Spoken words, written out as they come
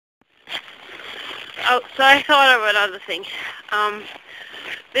Oh, so I thought of another thing.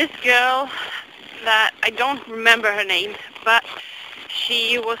 This girl that I don't remember her name, but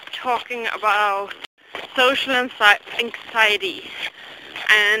she was talking about social anxiety,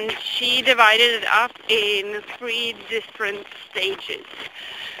 and she divided it up in 3 different stages.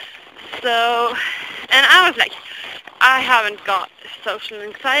 So, and I was like, I haven't got social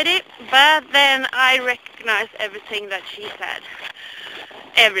anxiety, but then I recognized everything that she said.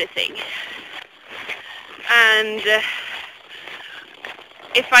 Everything. And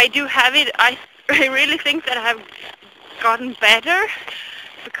if I do have it, I really think that I have gotten better,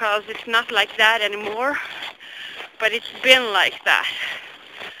 because it's not like that anymore, but it's been like that.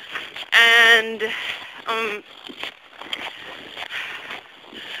 And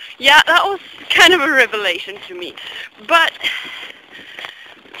yeah, that was kind of a revelation to me. But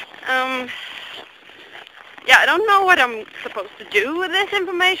yeah, I don't know what I'm supposed to do with this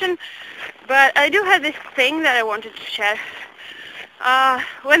information, but I do have this thing that I wanted to share.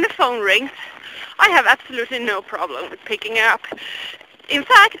 When the phone rings, I have absolutely no problem with picking it up. In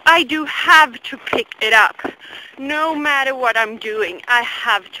fact, I do have to pick it up. No matter what I'm doing, I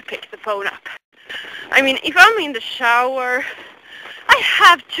have to pick the phone up. I mean, if I'm in the shower, I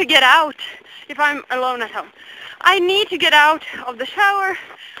have to get out if I'm alone at home. I need to get out of the shower,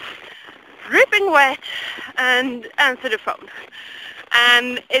 dripping wet, and answer the phone.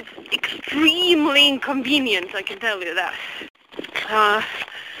 And it's extremely inconvenient, I can tell you that.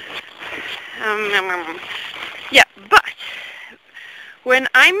 Yeah, but when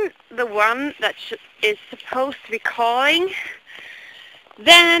I'm the one that is supposed to be calling,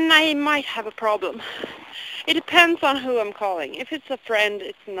 then I might have a problem. It depends on who I'm calling. If it's a friend,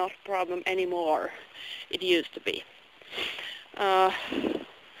 it's not a problem anymore. It used to be. Oh,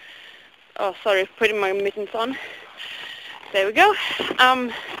 sorry, putting my mittens on. There we go.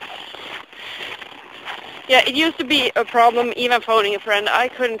 Yeah, it used to be a problem even phoning a friend. I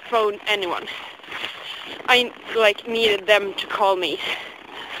couldn't phone anyone. I needed them to call me.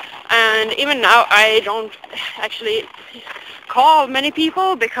 And even now I don't actually call many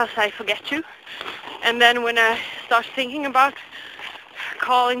people because I forget to. And then when I start thinking about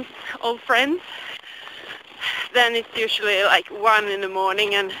calling old friends, then it's usually like 1 in the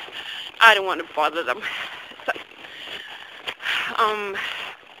morning and I don't want to bother them. So,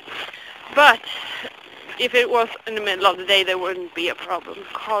 but if it was in the middle of the day, there wouldn't be a problem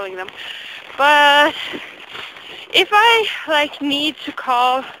calling them. But if I need to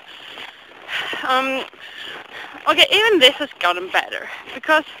call, okay, even this has gotten better,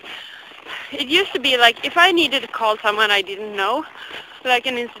 because it used to be like if I needed to call someone I didn't know, like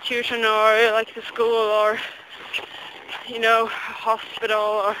an institution or like the school or hospital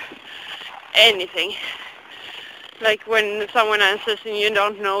or anything. Like when someone answers and you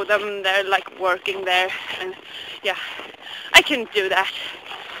don't know them, they're like working there, and yeah, I couldn't do that.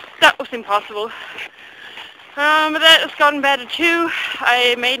 That was impossible. But that has gotten better too.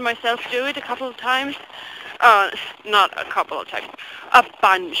 I made myself do it a couple of times. Not a couple of times, a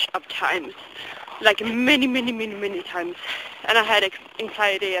bunch of times. Like many times. And I had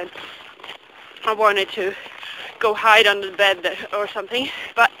anxiety and I wanted to go hide under the bed or something.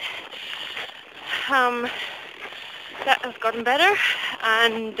 But that has gotten better,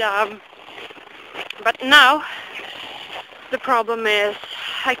 and but now the problem is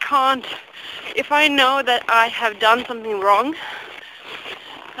I can't, if I know that I have done something wrong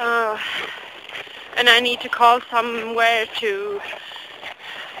and I need to call somewhere to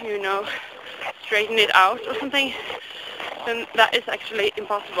straighten it out or something, then that is actually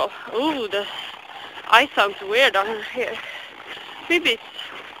impossible. Ooh, the ice sounds weird on here. Maybe it's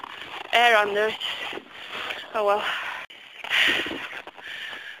air under it. Oh well.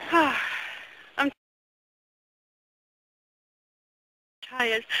 I'm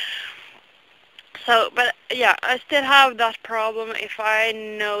tired. So, but yeah, I still have that problem if I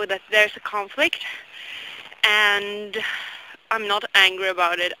know that there's a conflict and I'm not angry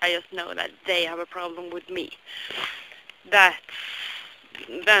about it. I just know that they have a problem with me. Then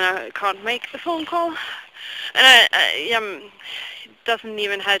I can't make the phone call. And it doesn't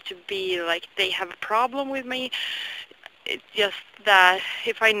even have to be like they have a problem with me. It's just that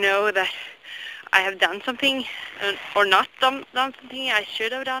if I know that I have done something or not done something I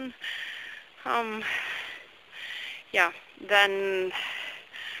should have done, yeah, then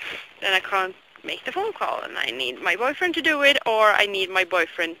I can't make the phone call, and I need my boyfriend to do it, or I need my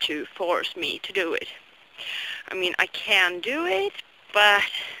boyfriend to force me to do it. I mean, I can do it, but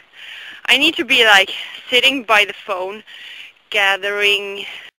I need to be like sitting by the phone, gathering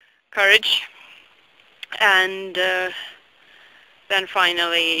courage, and then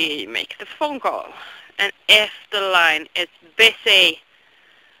finally make the phone call. And if the line is busy,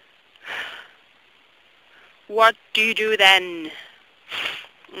 what do you do then?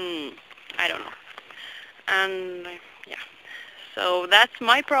 I don't know. And yeah, so that's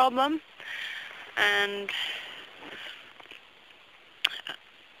my problem. And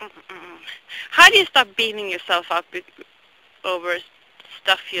how do you stop beating yourself up over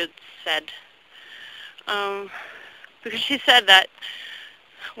stuff you said? Because she said that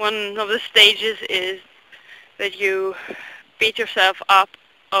one of the stages is that you beat yourself up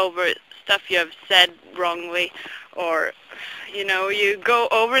over stuff you have said wrongly, or you go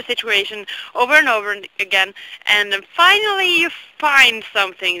over a situation over and over again, and then finally you find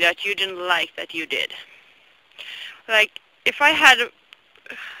something that you didn't like that you did. Like, if I had a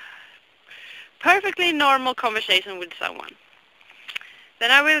perfectly normal conversation with someone,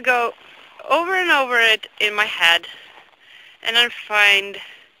 then I will go over and over it in my head, and then find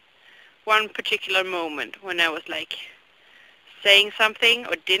one particular moment when I was like saying something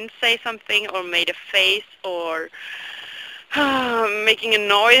or didn't say something or made a face or making a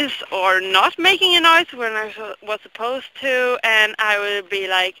noise or not making a noise when I was supposed to, and I will be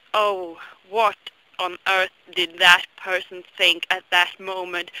like, oh, what on earth did that person think at that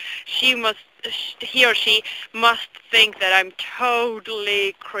moment? He or she must think that I'm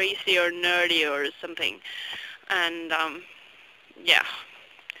totally crazy or nerdy or something. And yeah.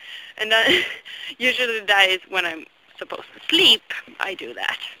 And then usually that is when I'm supposed to sleep. I do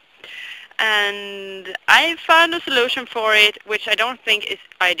that. And I found a solution for it, which I don't think is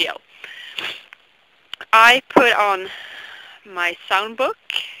ideal. I put on my sound book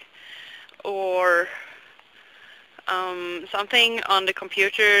or something on the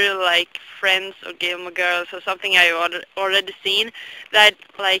computer, like Friends or Gilmore Girls or something I've already seen, that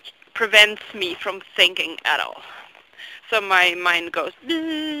like prevents me from thinking at all. So my mind goes,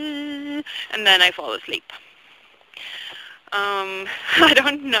 and then I fall asleep. I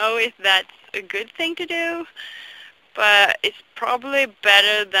don't know if that's a good thing to do, but it's probably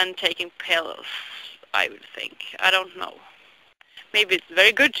better than taking pills, I would think. I don't know. Maybe it's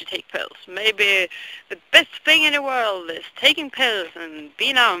very good to take pills. Maybe the best thing in the world is taking pills and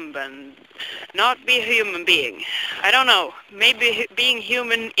be numb and not be a human being. I don't know. Maybe being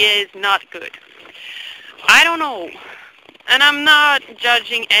human is not good. I don't know. And I'm not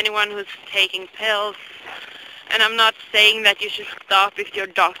judging anyone who's taking pills. And I'm not saying that you should stop if your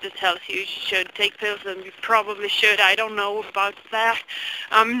doctor tells you should take pills, and you probably should. I don't know about that.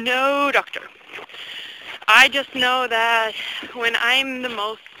 I'm no doctor. I just know that when I'm the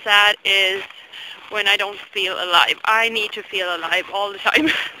most sad is when I don't feel alive. I need to feel alive all the time.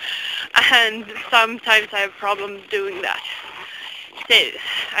 And sometimes I have problems doing that. So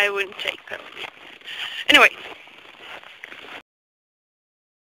I wouldn't take pills. Anyway.